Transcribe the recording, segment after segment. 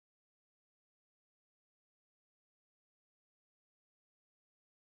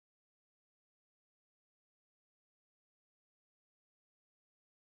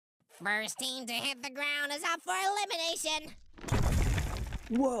First team to hit the ground is up for elimination.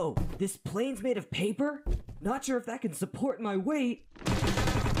 Whoa, this plane's made of paper? Not sure if that can support my weight.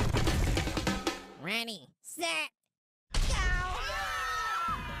 Ready, set, go!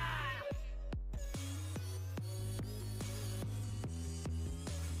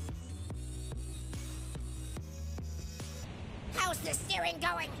 How's the steering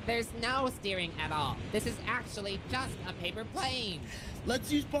going? There's no steering at all. This is actually just a paper plane.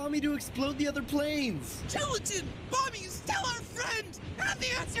 Let's use Bommy to explode the other planes! Gelatin! Bommy is still our friend! And the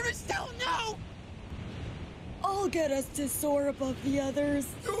answer is still no! I'll get us to soar above the others.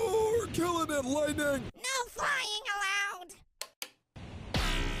 Oh, we're killing it, Lightning! No flying allowed!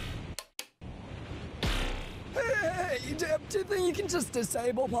 Hey, do you think you can just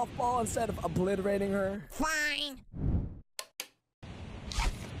disable Puffball instead of obliterating her? Fine.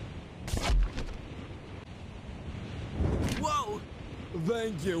 Whoa!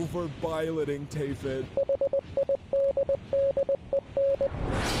 Thank you for piloting, Tafid.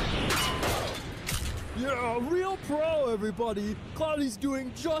 Yeah, real pro, everybody. Cloudy's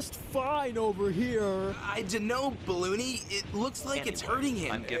doing just fine over here. I don't know, Balloony. It looks like it's hurting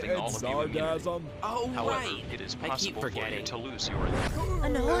him. I'm giving all of you immunity. Oh, However, right. it is possible for you to lose your I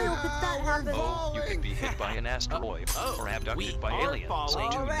know, how could that happen? Oh, you could be hit by an asteroid or abducted by aliens. Stay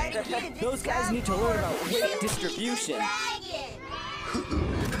tuned. Those guys need to learn about weight distribution.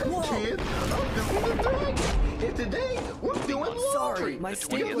 Kids, I'm doing the dragon! And today, we're doing laundry! Sorry, my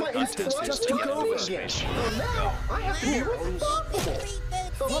stapler instance just took over. So now, I have to be responsible!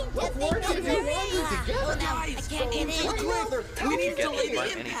 So let's learn to do laundry together! Guys, can't get in. we need to Get delay hit by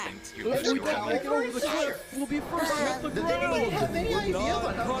the anything, impact. you Let's lose do your that immunity. over the cliff! We'll be first off the Does anyone ground. have any idea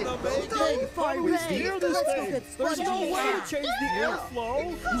on how to get those done? How do we steer this Let's go thing? get There's no spongy. way to change the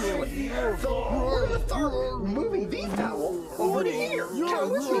airflow. So we're gonna start moving these towels over to here!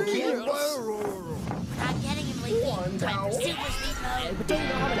 Count with me, kids! I'm getting him leaking. One towel. Super speed mode. But don't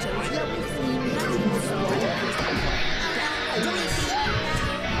know how to change the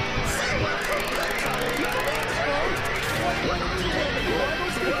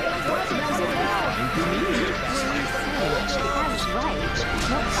That is right.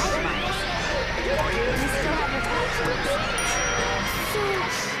 No bite marks. We still have attachments. So,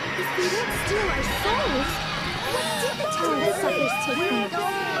 if we don't steal our souls, what did the tower suckers take from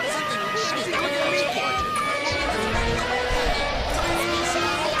us?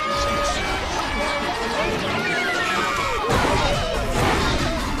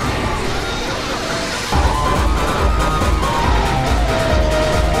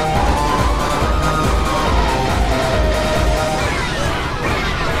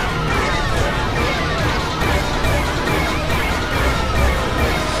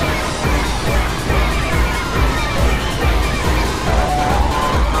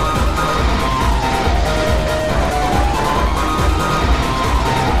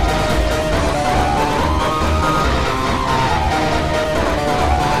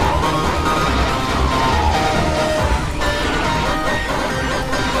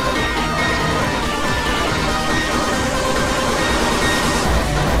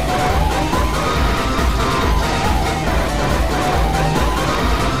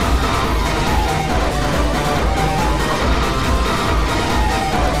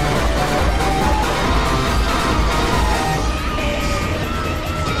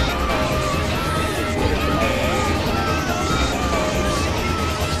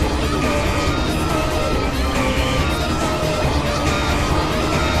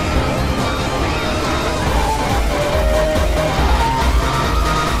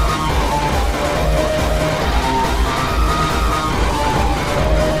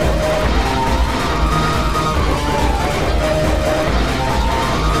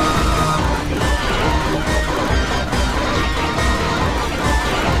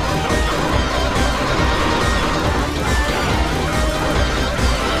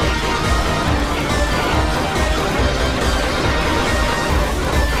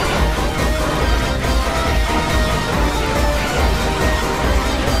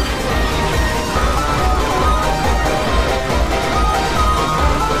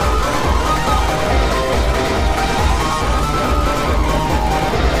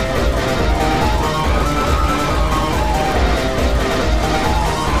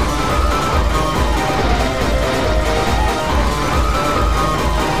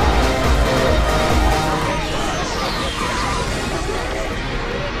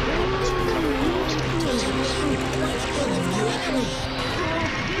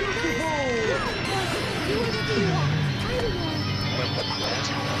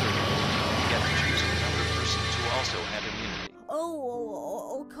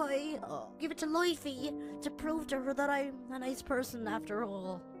 Okay, give it to Leafy to prove to her that I'm a nice person after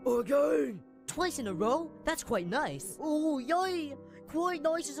all. Again! Twice in a row? That's quite nice. Oh, yay! Quite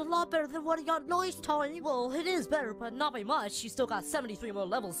nice is a lot better than what I got last time. Well, it is better, but not by much. You still got 73 more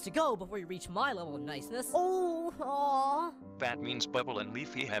levels to go before you reach my level of niceness. Oh, aw. That means Bubble and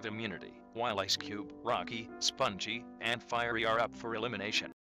Leafy have immunity, while Ice Cube, Rocky, Spongy, and Fiery are up for elimination.